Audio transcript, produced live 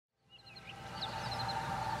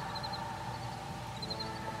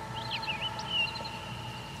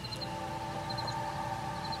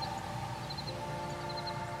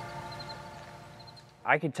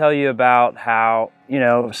I could tell you about how,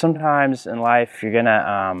 sometimes in life you're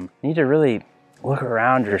gonna need to really look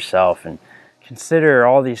around yourself and consider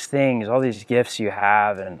all these things, all these gifts you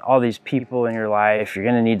have, and all these people in your life. You're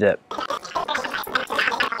gonna need to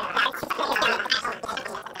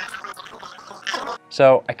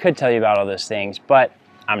So I could tell you about all those things, but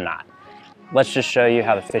I'm not. Let's just show you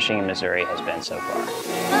how the fishing in Missouri has been so far.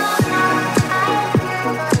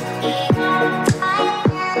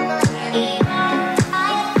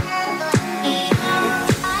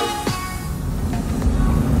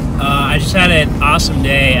 I just had an awesome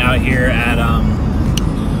day out here at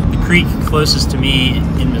the creek closest to me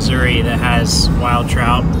in Missouri that has wild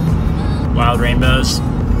trout, wild rainbows.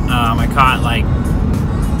 I caught like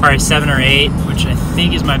probably 7 or 8, which I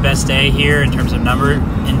think is my best day here in terms of numbers.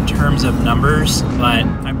 But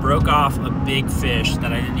I broke off a big fish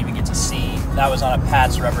that I didn't even get to see. That was on a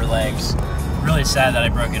Pat's rubber legs. Really sad that I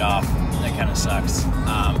broke it off. That kind of sucks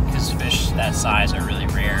because fish that size are really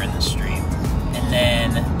rare in the stream. And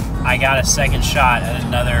then I got a second shot at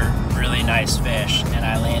another really nice fish, and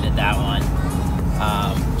I landed that one.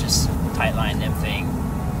 Just tight line nymphing,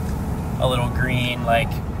 a little green, like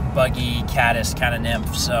buggy caddis kind of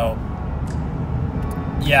nymph. So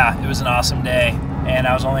yeah, it was an awesome day, and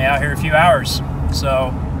I was only out here a few hours.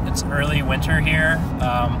 So it's early winter here,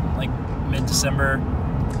 like mid-December.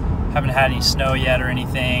 Haven't had any snow yet or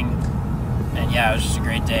anything, and yeah, it was just a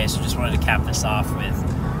great day. So just wanted to cap this off with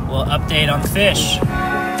a little update on the fish.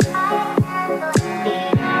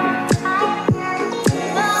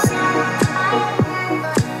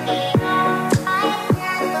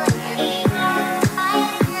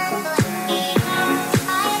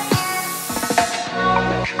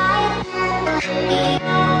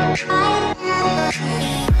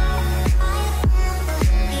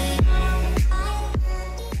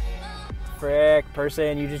 Frick,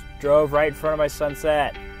 person, you just drove right in front of my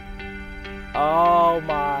sunset. Oh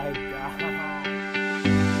my God.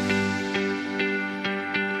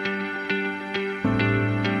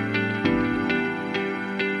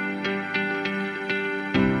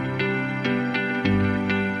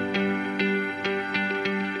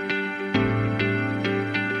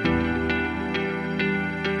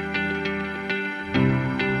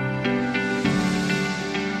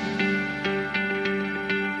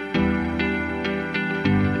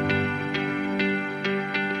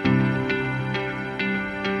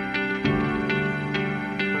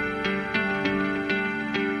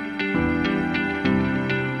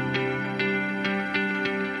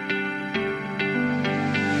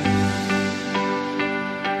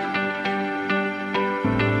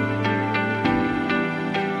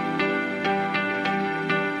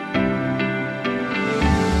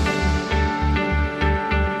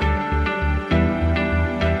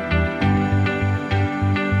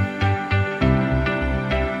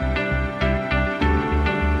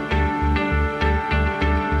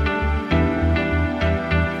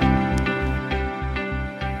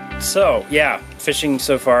 So yeah, fishing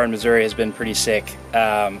so far in Missouri has been pretty sick.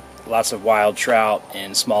 Lots of wild trout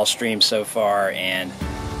in small streams so far, and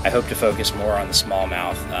I hope to focus more on the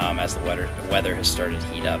smallmouth as the weather has started to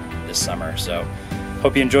heat up this summer. So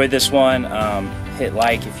hope you enjoyed this one. Hit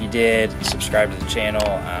like if you did, subscribe to the channel,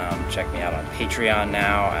 check me out on Patreon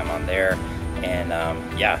now, I'm on there, and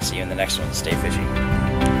yeah, see you in the next one. Stay fishing.